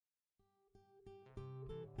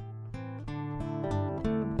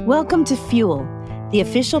Welcome to Fuel, the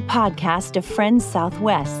official podcast of Friends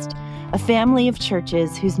Southwest, a family of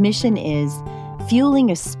churches whose mission is fueling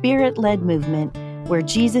a spirit-led movement where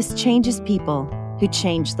Jesus changes people who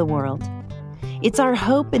change the world. It's our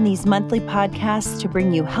hope in these monthly podcasts to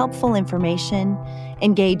bring you helpful information,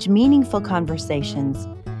 engage meaningful conversations,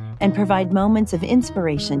 and provide moments of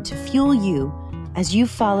inspiration to fuel you as you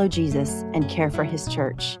follow Jesus and care for his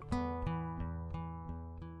church.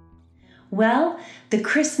 Well, the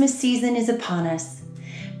Christmas season is upon us.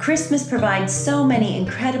 Christmas provides so many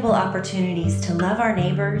incredible opportunities to love our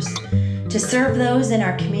neighbors, to serve those in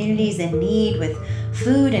our communities in need with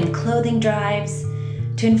food and clothing drives,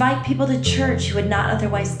 to invite people to church who would not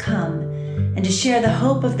otherwise come, and to share the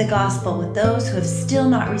hope of the gospel with those who have still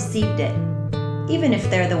not received it, even if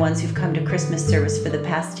they're the ones who've come to Christmas service for the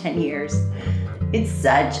past 10 years. It's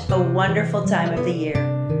such a wonderful time of the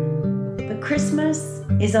year. But Christmas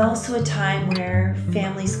is also a time where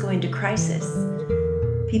families go into crisis.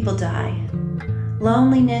 People die.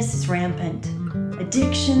 Loneliness is rampant.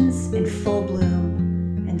 Addictions in full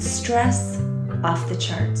bloom. And stress off the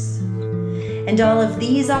charts. And all of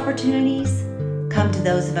these opportunities come to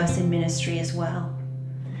those of us in ministry as well.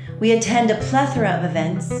 We attend a plethora of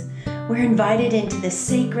events. We're invited into the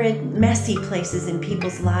sacred, messy places in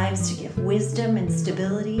people's lives to give wisdom and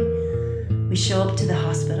stability. We show up to the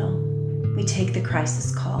hospital. We take the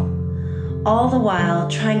crisis call, all the while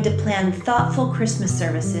trying to plan thoughtful Christmas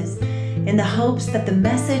services in the hopes that the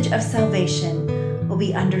message of salvation will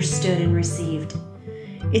be understood and received.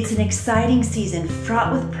 It's an exciting season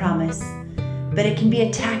fraught with promise, but it can be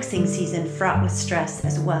a taxing season fraught with stress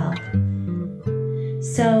as well.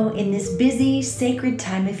 So in this busy, sacred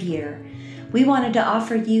time of year, we wanted to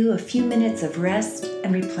offer you a few minutes of rest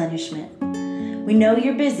and replenishment. We know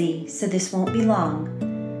you're busy, so this won't be long,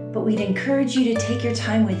 but we'd encourage you to take your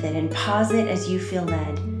time with it and pause it as you feel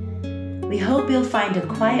led. We hope you'll find a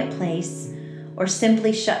quiet place or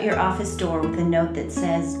simply shut your office door with a note that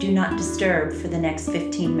says, "Do not disturb" for the next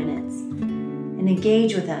 15 minutes, and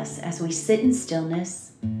engage with us as we sit in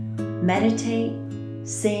stillness, meditate,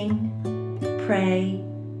 sing, pray,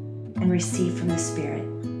 and receive from the Spirit.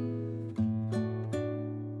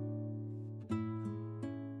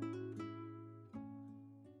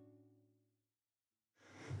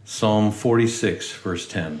 Psalm 46, verse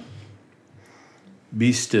 10.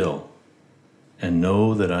 Be still and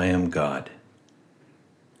know that I am God.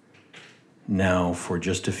 Now, for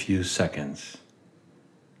just a few seconds,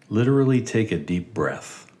 literally take a deep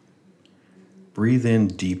breath. Breathe in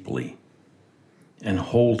deeply and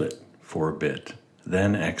hold it for a bit,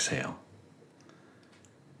 then exhale.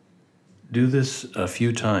 Do this a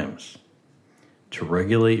few times to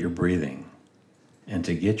regulate your breathing and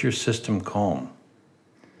to get your system calm,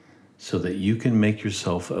 so that you can make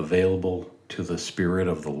yourself available to the Spirit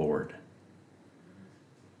of the Lord.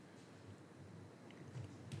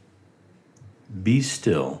 Be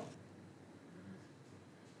still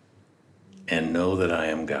and know that I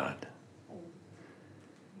am God.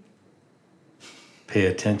 Pay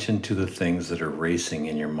attention to the things that are racing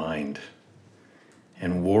in your mind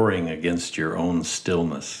and warring against your own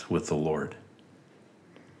stillness with the Lord.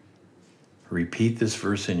 Repeat this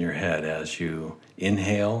verse in your head as you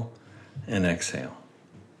inhale and exhale.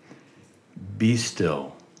 Be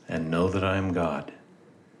still and know that I am God.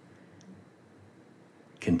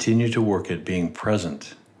 Continue to work at being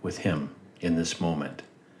present with him in this moment.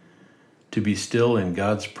 To be still in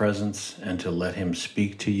God's presence and to let him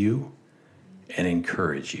speak to you and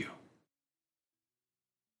encourage you.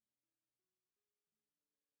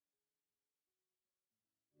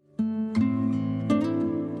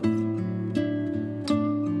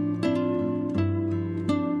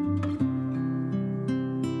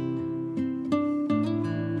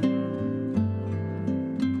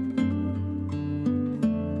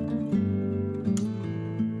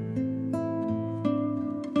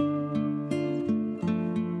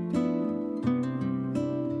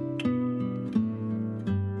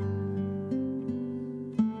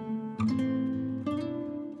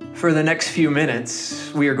 For the next few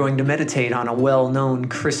minutes, we are going to meditate on a well-known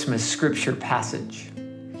Christmas scripture passage.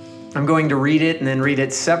 I'm going to read it and then read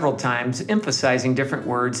it several times, emphasizing different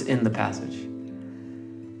words in the passage.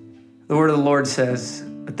 The word of the Lord says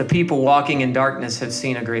that the people walking in darkness have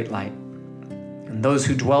seen a great light, and those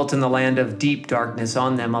who dwelt in the land of deep darkness,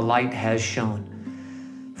 on them a light has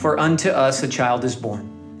shone. For unto us a child is born,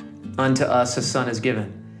 unto us a son is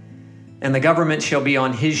given. And the government shall be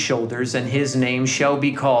on his shoulders, and his name shall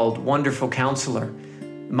be called Wonderful Counselor,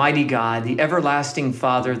 Mighty God, the Everlasting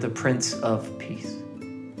Father, the Prince of Peace.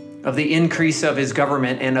 Of the increase of his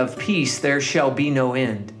government and of peace there shall be no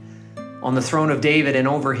end, on the throne of David and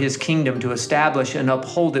over his kingdom to establish and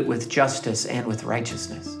uphold it with justice and with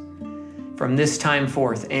righteousness from this time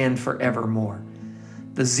forth and forevermore.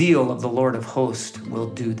 The zeal of the Lord of hosts will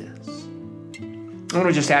do this. I want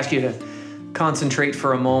to just ask you to concentrate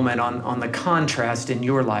for a moment on the contrast in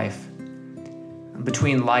your life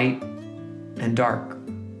between light and dark.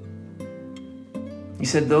 He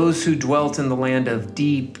said, those who dwelt in the land of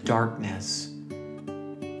deep darkness,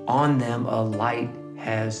 on them a light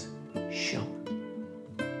has shone.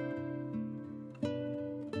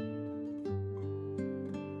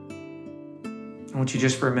 I want you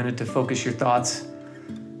just for a minute to focus your thoughts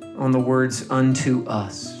on the words unto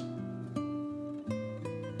us.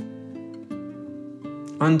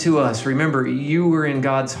 Unto us. Remember, you were in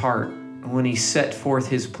God's heart when he set forth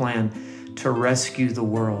his plan to rescue the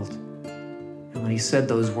world. And when he said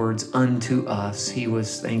those words unto us, he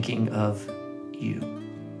was thinking of you.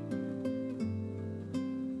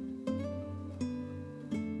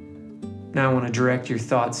 Now I want to direct your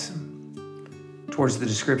thoughts towards the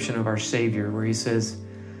description of our Savior, where he says,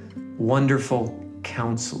 wonderful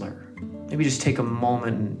counselor. Maybe just take a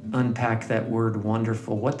moment and unpack that word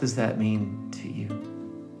wonderful. What does that mean to you?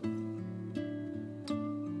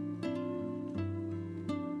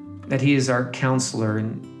 That he is our counselor,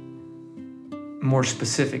 and more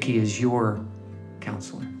specific, he is your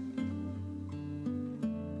counselor.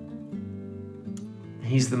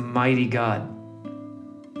 He's the mighty God.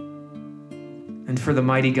 And for the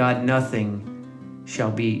mighty God, nothing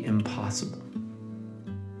shall be impossible.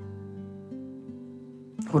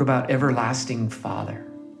 What about everlasting Father?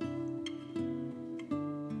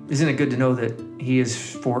 Isn't it good to know that he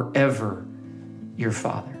is forever your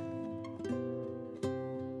Father?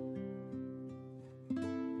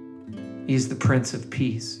 He is the Prince of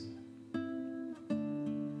Peace.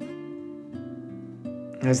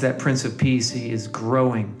 As that Prince of Peace, he is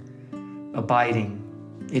growing, abiding.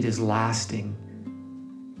 It is lasting.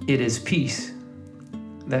 It is peace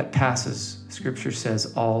that passes, Scripture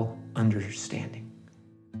says, all understanding.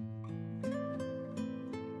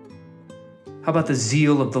 How about the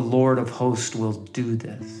zeal of the Lord of hosts will do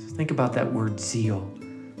this? Think about that word zeal.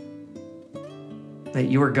 That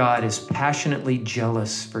your God is passionately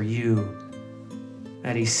jealous for you,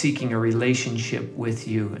 that he's seeking a relationship with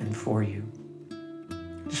you and for you.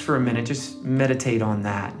 Just for a minute, just meditate on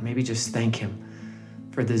that. Maybe just thank him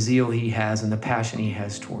for the zeal he has and the passion he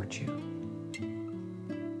has towards you.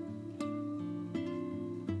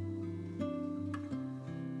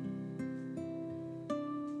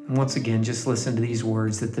 And once again, just listen to these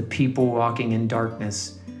words, that the people walking in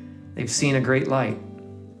darkness, they've seen a great light.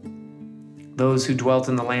 Those who dwelt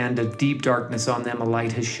in the land of deep darkness, on them a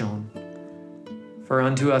light has shone. For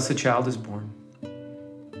unto us a child is born,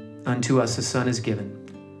 unto us a son is given,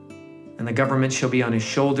 and the government shall be on his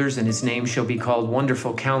shoulders, and his name shall be called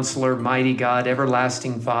Wonderful Counselor, Mighty God,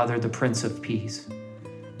 Everlasting Father, the Prince of Peace.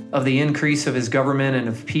 Of the increase of his government and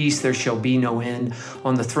of peace there shall be no end,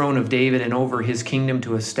 on the throne of David and over his kingdom,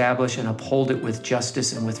 to establish and uphold it with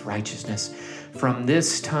justice and with righteousness from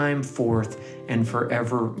this time forth and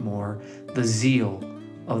forevermore. The zeal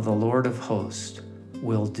of the Lord of hosts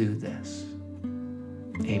will do this.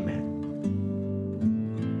 Amen.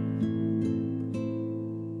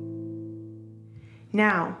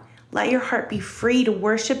 Now, let your heart be free to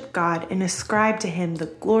worship God and ascribe to him the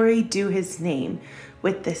glory due his name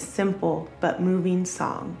with this simple but moving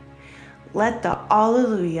song. Let the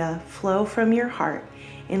Alleluia flow from your heart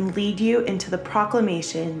and lead you into the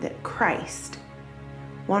proclamation that Christ,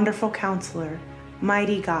 Wonderful Counselor,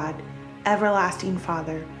 Mighty God, Everlasting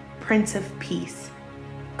Father, Prince of Peace,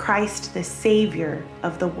 Christ the Savior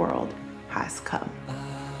of the world, has come.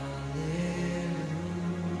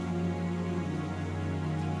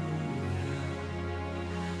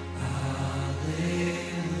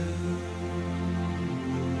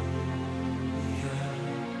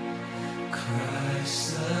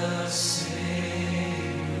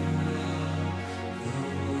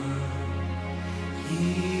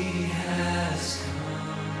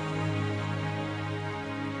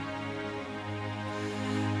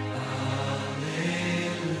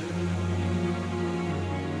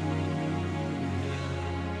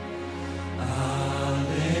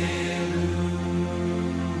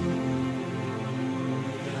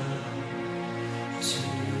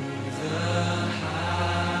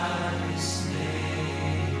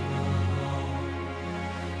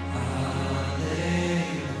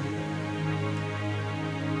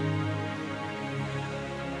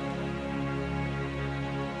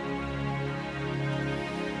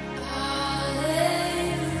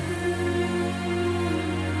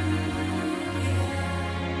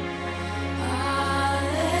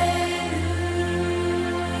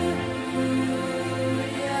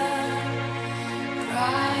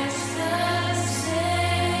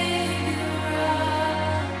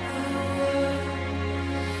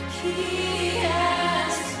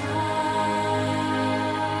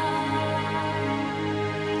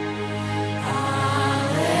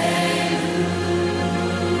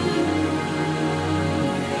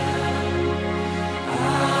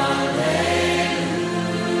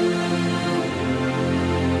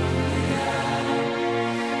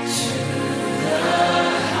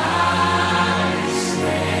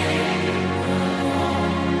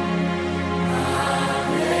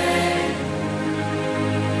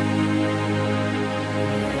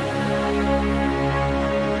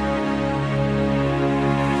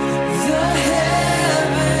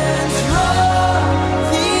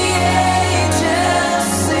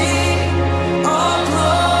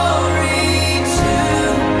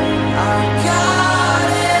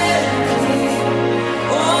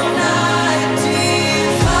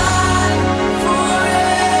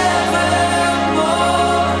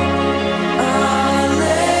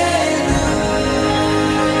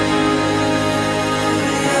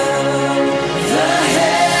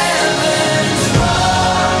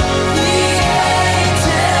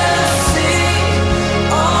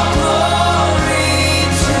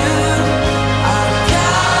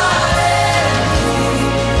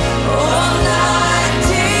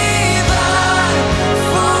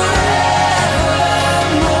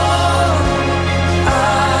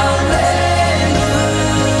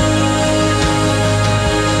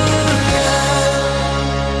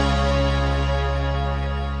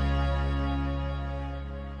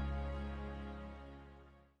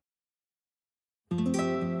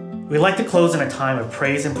 We'd like to close in a time of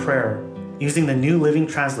praise and prayer using the New Living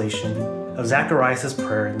Translation of Zacharias'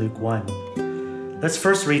 prayer in Luke 1. Let's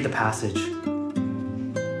first read the passage.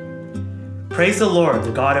 Praise the Lord,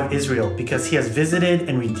 the God of Israel, because he has visited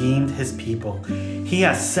and redeemed his people. He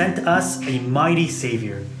has sent us a mighty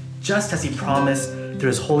Savior, just as he promised through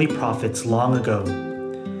his holy prophets long ago.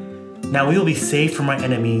 Now we will be saved from our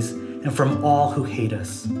enemies and from all who hate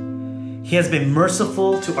us. He has been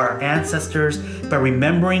merciful to our ancestors by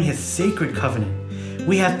remembering his sacred covenant.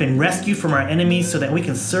 We have been rescued from our enemies so that we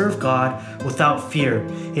can serve God without fear,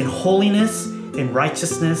 in holiness and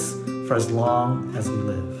righteousness for as long as we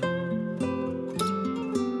live.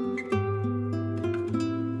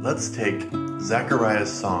 Let's take Zechariah's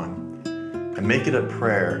song and make it a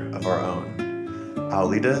prayer of our own. I'll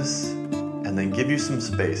lead us and then give you some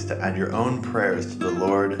space to add your own prayers to the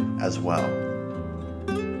Lord as well.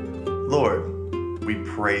 Lord, we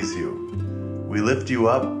praise you. We lift you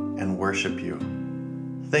up and worship you.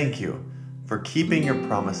 Thank you for keeping your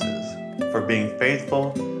promises, for being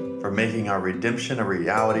faithful, for making our redemption a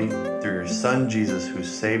reality through your Son Jesus, who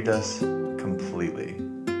saved us completely.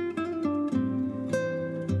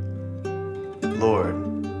 Lord,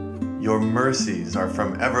 your mercies are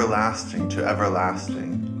from everlasting to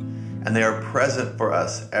everlasting, and they are present for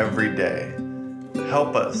us every day.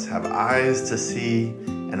 Help us have eyes to see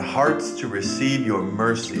and hearts to receive your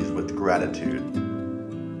mercies with gratitude.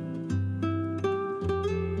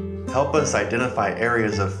 Help us identify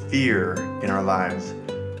areas of fear in our lives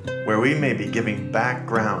where we may be giving back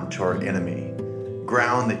ground to our enemy,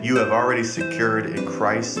 ground that you have already secured in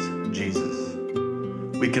Christ Jesus.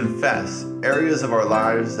 We confess areas of our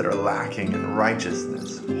lives that are lacking in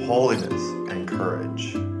righteousness, holiness, and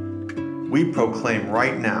courage. We proclaim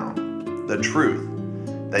right now the truth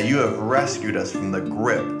that you have rescued us from the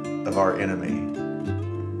grip of our enemy.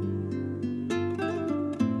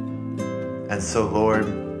 And so, Lord,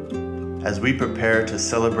 as we prepare to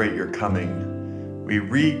celebrate your coming, we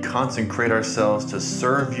reconsecrate ourselves to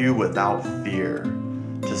serve you without fear,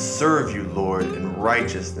 to serve you, Lord, in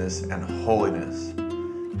righteousness and holiness.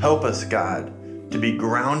 Help us, God, to be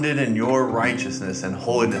grounded in your righteousness and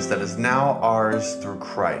holiness that is now ours through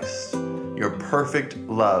Christ. Your perfect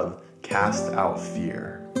love casts out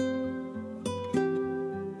fear.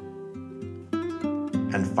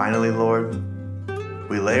 And finally, Lord,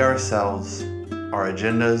 we lay ourselves, our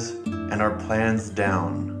agendas, and our plans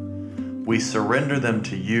down. We surrender them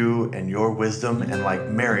to you and your wisdom, and like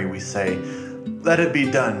Mary, we say, let it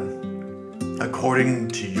be done according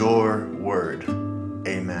to your word.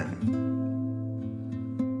 Amen.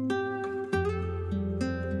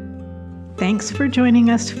 Thanks for joining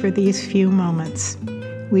us for these few moments.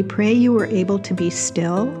 We pray you were able to be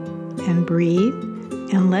still and breathe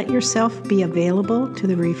and let yourself be available to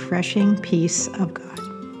the refreshing peace of God.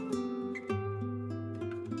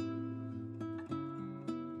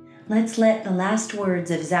 Let's let the last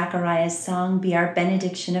words of Zechariah's song be our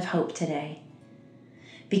benediction of hope today.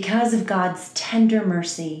 Because of God's tender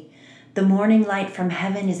mercy, the morning light from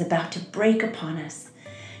heaven is about to break upon us,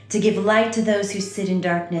 to give light to those who sit in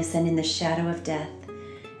darkness and in the shadow of death,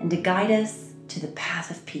 and to guide us to the path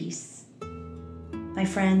of peace. My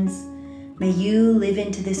friends, may you live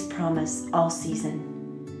into this promise all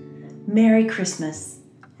season. Merry Christmas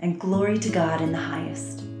and glory to God in the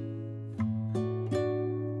highest.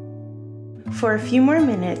 For a few more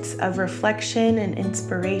minutes of reflection and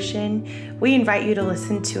inspiration, we invite you to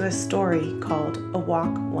listen to a story called A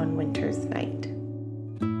Walk One Winter's Night.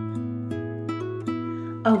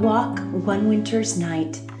 A Walk One Winter's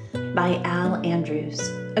Night by Al Andrews,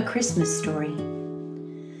 a Christmas story.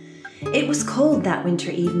 It was cold that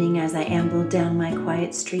winter evening as I ambled down my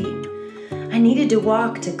quiet street. I needed to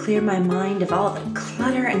walk to clear my mind of all the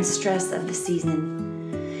clutter and stress of the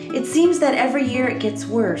season. It seems that every year it gets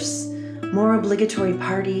worse. More obligatory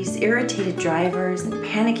parties, irritated drivers, and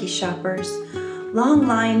panicky shoppers, long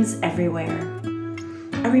lines everywhere.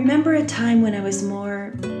 I remember a time when I was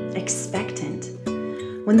more expectant,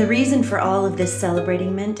 when the reason for all of this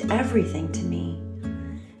celebrating meant everything to me.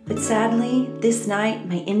 But sadly, this night,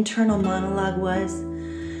 my internal monologue was,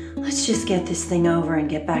 let's just get this thing over and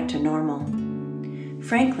get back to normal.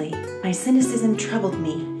 Frankly, my cynicism troubled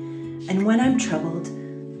me, and when I'm troubled,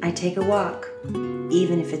 I take a walk,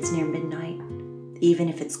 even if it's near midnight, even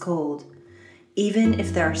if it's cold, even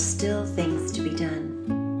if there are still things to be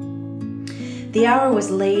done. The hour was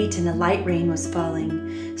late and a light rain was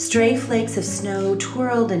falling. Stray flakes of snow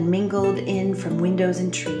twirled and mingled in from windows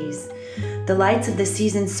and trees. The lights of the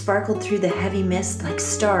season sparkled through the heavy mist like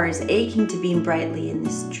stars aching to beam brightly in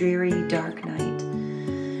this dreary, dark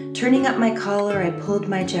night. Turning up my collar, I pulled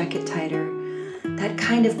my jacket tighter. That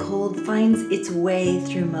kind of cold finds its way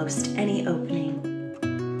through most any opening.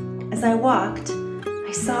 As I walked,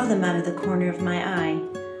 I saw them out of the corner of my eye.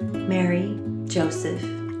 Mary, Joseph,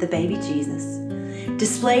 the baby Jesus,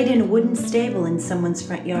 displayed in a wooden stable in someone's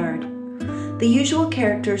front yard. The usual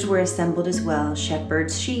characters were assembled as well: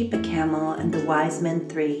 shepherds, sheep, a camel, and the wise men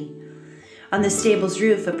 3. On the stable's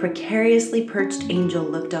roof, a precariously perched angel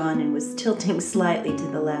looked on and was tilting slightly to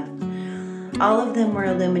the left. All of them were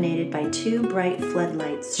illuminated by 2 bright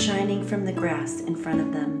floodlights shining from the grass in front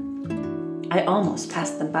of them. I almost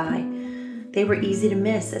passed them by. They were easy to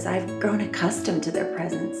miss as I've grown accustomed to their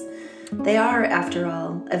presence. They are, after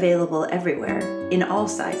all, available everywhere, in all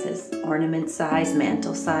sizes: ornament size,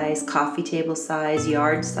 mantle size, coffee table size,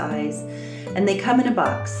 yard size, and they come in a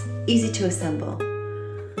box, easy to assemble.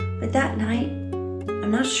 But that night,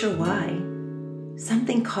 I'm not sure why,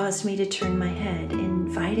 something caused me to turn my head,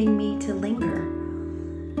 inviting me to linger.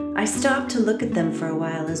 I stopped to look at them for a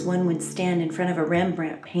while as one would stand in front of a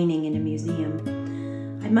Rembrandt painting in a museum.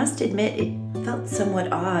 I must admit it felt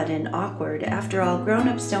somewhat odd and awkward. After all,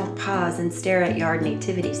 grown-ups don't pause and stare at yard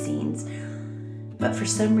nativity scenes. But for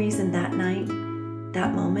some reason that night,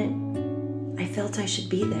 that moment, I felt I should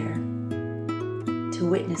be there. To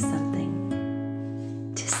witness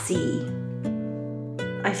something. To see.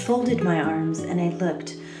 I folded my arms and I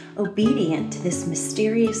looked, obedient to this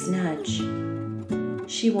mysterious nudge.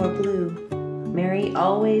 She wore blue. Mary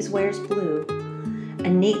always wears blue. A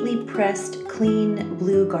neatly pressed, clean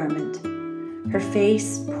blue garment. Her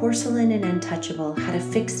face, porcelain and untouchable, had a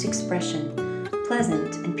fixed expression,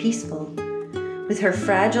 pleasant and peaceful. With her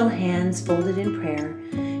fragile hands folded in prayer,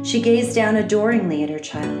 she gazed down adoringly at her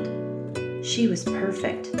child. She was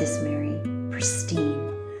perfect, this Mary,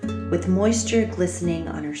 pristine, with moisture glistening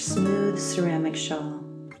on her smooth ceramic shawl.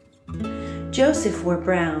 Joseph wore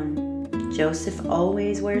brown. Joseph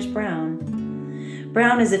always wears brown.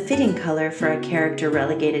 Brown is a fitting color for a character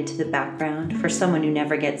relegated to the background, for someone who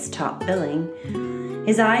never gets top billing.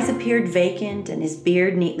 His eyes appeared vacant and his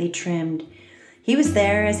beard neatly trimmed. He was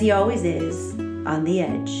there, as he always is, on the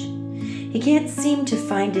edge. He can't seem to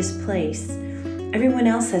find his place. Everyone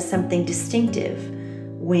else has something distinctive: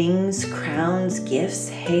 wings, crowns, gifts,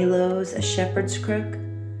 halos, a shepherd's crook.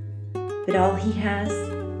 But all he has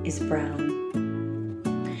is brown.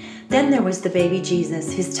 Then there was the baby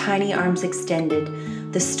Jesus, his tiny arms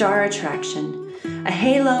extended, the star attraction. A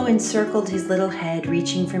halo encircled his little head,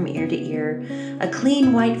 reaching from ear to ear, a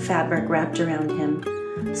clean white fabric wrapped around him.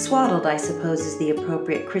 Swaddled, I suppose, is the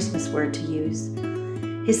appropriate Christmas word to use.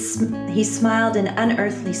 He smiled an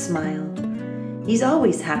unearthly smile. He's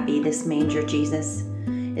always happy, this manger Jesus.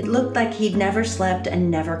 It looked like he'd never slept and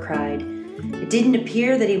never cried. It didn't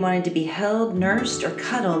appear that he wanted to be held, nursed, or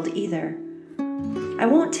cuddled either. I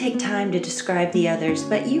won't take time to describe the others,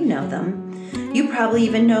 but you know them. You probably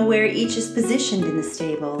even know where each is positioned in the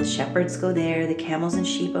stable. The shepherds go there, the camels and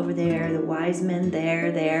sheep over there, the wise men there,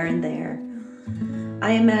 and there.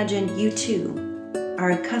 I imagine you too are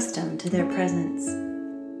accustomed to their presence.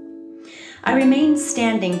 I remained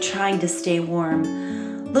standing, trying to stay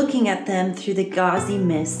warm. Looking at them through the gauzy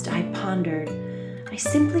mist, I pondered. I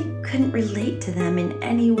simply couldn't relate to them in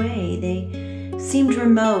any way. They seemed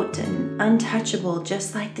remote and untouchable,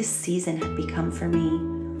 just like this season had become for me.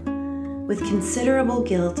 With considerable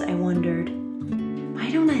guilt, I wondered, why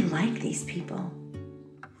don't I like these people?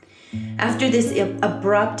 After this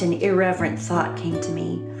abrupt and irreverent thought came to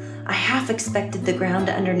me, I half expected the ground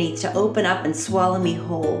underneath to open up and swallow me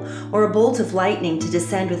whole, or a bolt of lightning to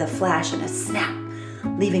descend with a flash and a snap,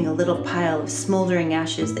 leaving a little pile of smoldering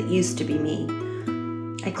ashes that used to be me.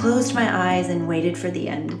 I closed my eyes and waited for the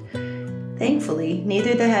end. Thankfully,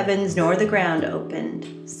 neither the heavens nor the ground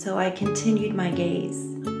opened, so I continued my gaze.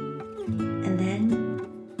 And then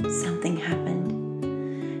something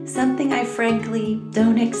happened. Something I frankly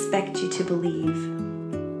don't expect you to believe.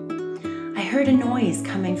 I heard a noise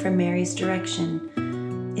coming from Mary's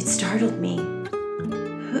direction. It startled me.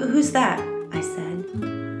 Who's that? I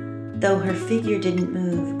said. Though her figure didn't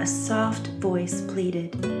move, a soft voice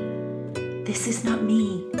pleaded. This is not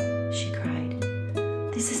me, she cried.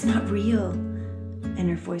 This is not real. And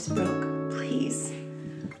her voice broke. Please,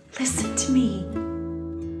 listen to me.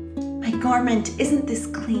 My garment isn't this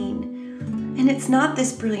clean, and it's not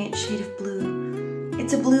this brilliant shade of blue.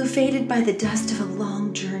 It's a blue faded by the dust of a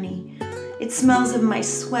long journey. It smells of my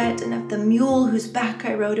sweat and of the mule whose back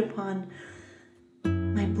I rode upon.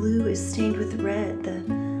 My blue is stained with red,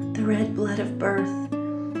 the red blood of birth.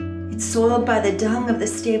 It's soiled by the dung of the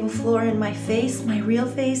stable floor, and my face, my real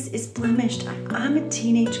face, is blemished. I'm a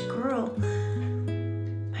teenage girl.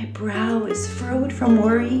 My brow is furrowed from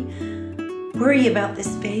worry. Worry about this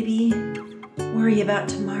baby. Worry about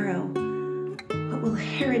tomorrow. What will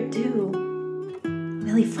Herod do?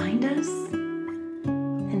 Will he find us?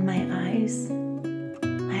 And my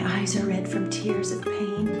eyes are red from tears of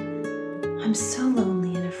pain. I'm so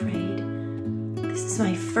lonely and afraid. This is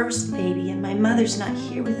my first baby, and my mother's not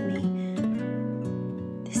here with me.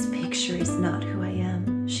 This picture is not who I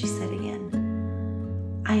am, she said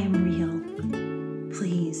again. I am real.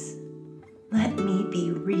 Please, let me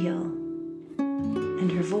be real.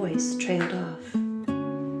 And her voice trailed off.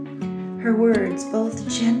 Her words, both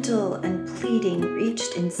gentle and pleading,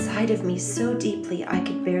 reached inside of me so deeply I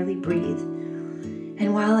could barely breathe.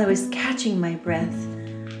 And while I was catching my breath,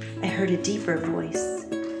 I heard a deeper voice.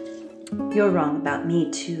 You're wrong about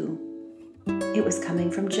me, too. It was coming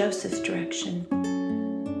from Joseph's direction.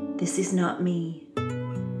 This is not me.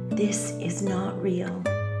 This is not real.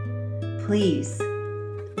 Please,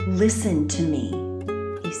 listen to me,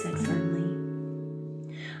 he said firmly.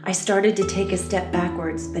 I started to take a step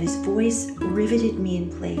backwards, but his voice riveted me in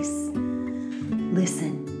place.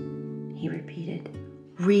 Listen, he repeated.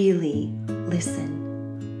 Really listen.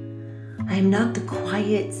 I am not the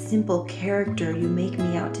quiet, simple character you make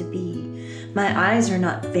me out to be. My eyes are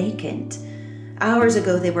not vacant. Hours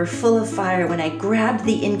ago, they were full of fire when I grabbed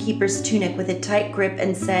the innkeeper's tunic with a tight grip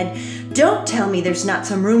and said, "Don't tell me there's not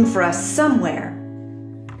some room for us somewhere."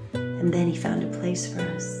 And then he found a place for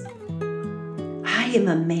us. I am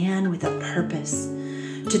a man with a purpose,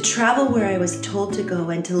 to travel where I was told to go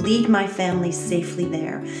and to lead my family safely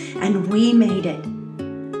there. And we made it.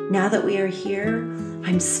 Now that we are here,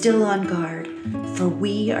 I'm still on guard, for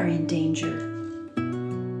we are in danger.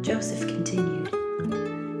 Joseph continued.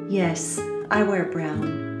 Yes, I wear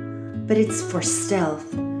brown, but it's for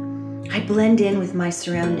stealth. I blend in with my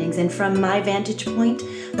surroundings, and from my vantage point,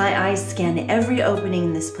 my eyes scan every opening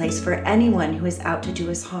in this place for anyone who is out to do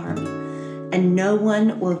us harm. And no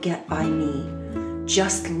one will get by me.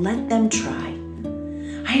 Just let them try.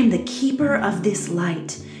 I am the keeper of this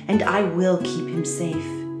light, and I will keep him safe.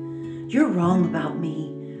 You're wrong about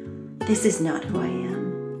me. This is not who I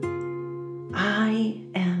am. I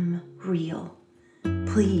am real.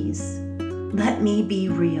 Please, let me be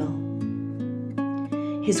real.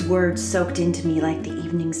 His words soaked into me like the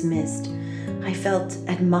evening's mist. I felt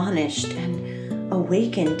admonished and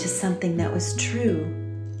awakened to something that was true.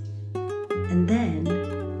 And then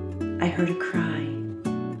I heard a cry.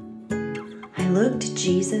 I looked at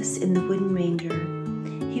Jesus in the wooden manger.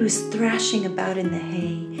 He was thrashing about in the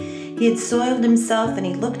hay. He had soiled himself and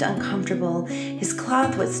he looked uncomfortable. His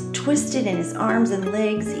cloth was twisted in his arms and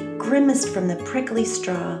legs. He grimaced from the prickly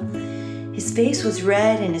straw. His face was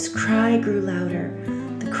red and his cry grew louder,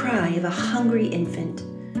 the cry of a hungry infant.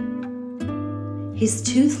 His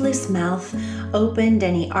toothless mouth opened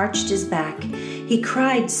and he arched his back. He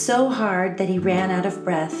cried so hard that he ran out of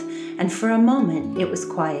breath, and for a moment it was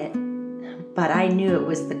quiet. But I knew it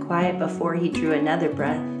was the quiet before he drew another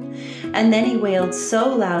breath. And then he wailed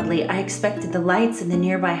so loudly I expected the lights in the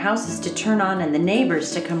nearby houses to turn on and the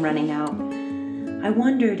neighbors to come running out. I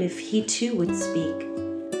wondered if he too would speak.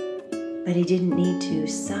 But he didn't need to.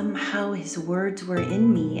 Somehow his words were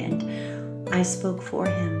in me, and I spoke for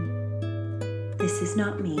him. This is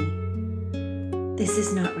not me. This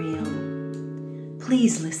is not real.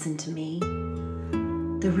 Please listen to me.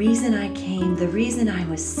 The reason I came, the reason I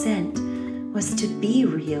was sent, was to be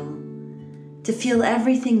real, to feel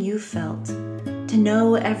everything you felt, to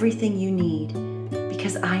know everything you need,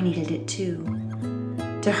 because I needed it too.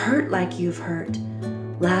 To hurt like you've hurt,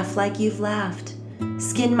 laugh like you've laughed,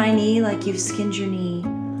 skin my knee like you've skinned your knee,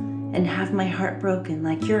 and have my heart broken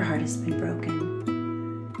like your heart has been broken.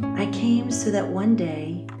 I came so that one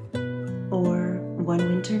day, or one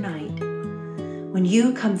winter night, when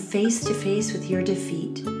you come face to face with your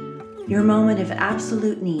defeat, your moment of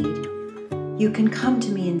absolute need, you can come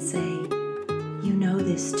to me and say, you know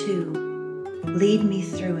this too. Lead me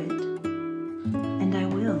through it. And I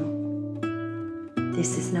will.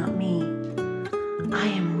 This is not me. I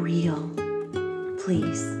am real.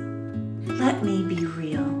 Please, let me be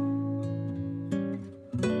real.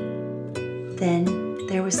 Then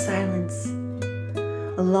there was silence,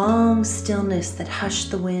 a long stillness that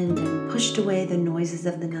hushed the wind and pushed away the noises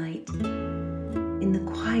of the night. In the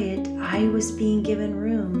quiet, I was being given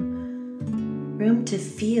room to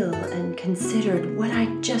feel and consider what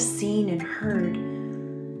I'd just seen and heard.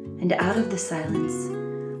 And out of the silence,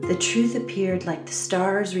 the truth appeared like the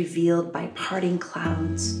stars revealed by parting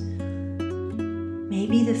clouds.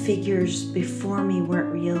 Maybe the figures before me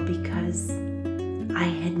weren't real because I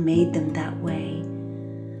had made them that way.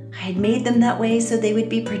 I had made them that way so they would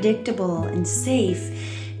be predictable and safe,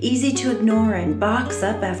 easy to ignore and box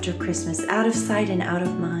up after Christmas, out of sight and out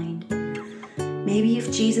of mind. Maybe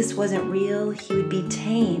if Jesus wasn't real, he would be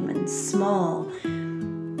tame and small.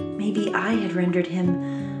 Maybe I had rendered him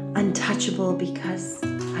untouchable because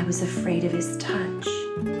I was afraid of his touch.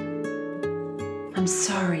 I'm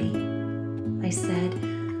sorry, I said.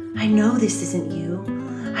 I know this isn't you.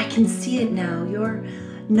 I can see it now. You're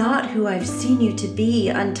not who I've seen you to be,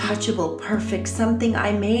 untouchable, perfect, something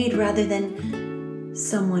I made rather than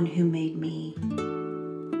someone who made me.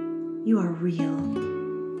 You are real.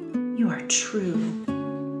 You are true.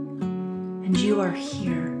 And you are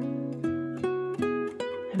here.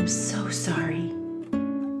 I'm so sorry,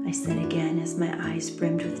 I said again as my eyes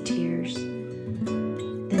brimmed with tears.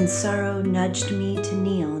 Then sorrow nudged me to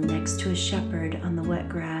kneel next to a shepherd on the wet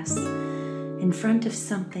grass, in front of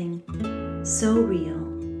something so real,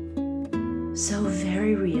 so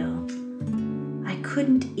very real, I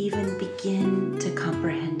couldn't even begin to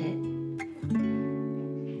comprehend it.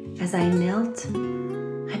 As I knelt,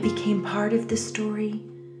 I became part of the story,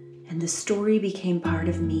 and the story became part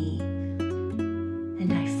of me,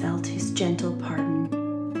 and I felt his gentle pardon.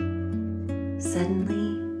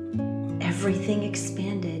 Suddenly, everything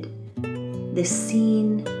expanded. This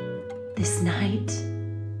scene, this night,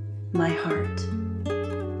 my heart,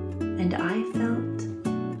 and I felt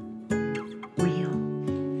real.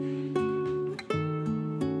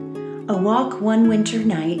 A Walk One Winter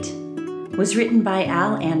Night was written by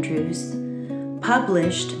Al Andrews,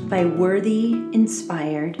 published by Worthy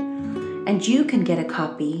Inspired, and you can get a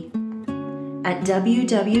copy at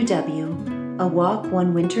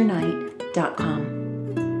www.awalkonewinternight.com.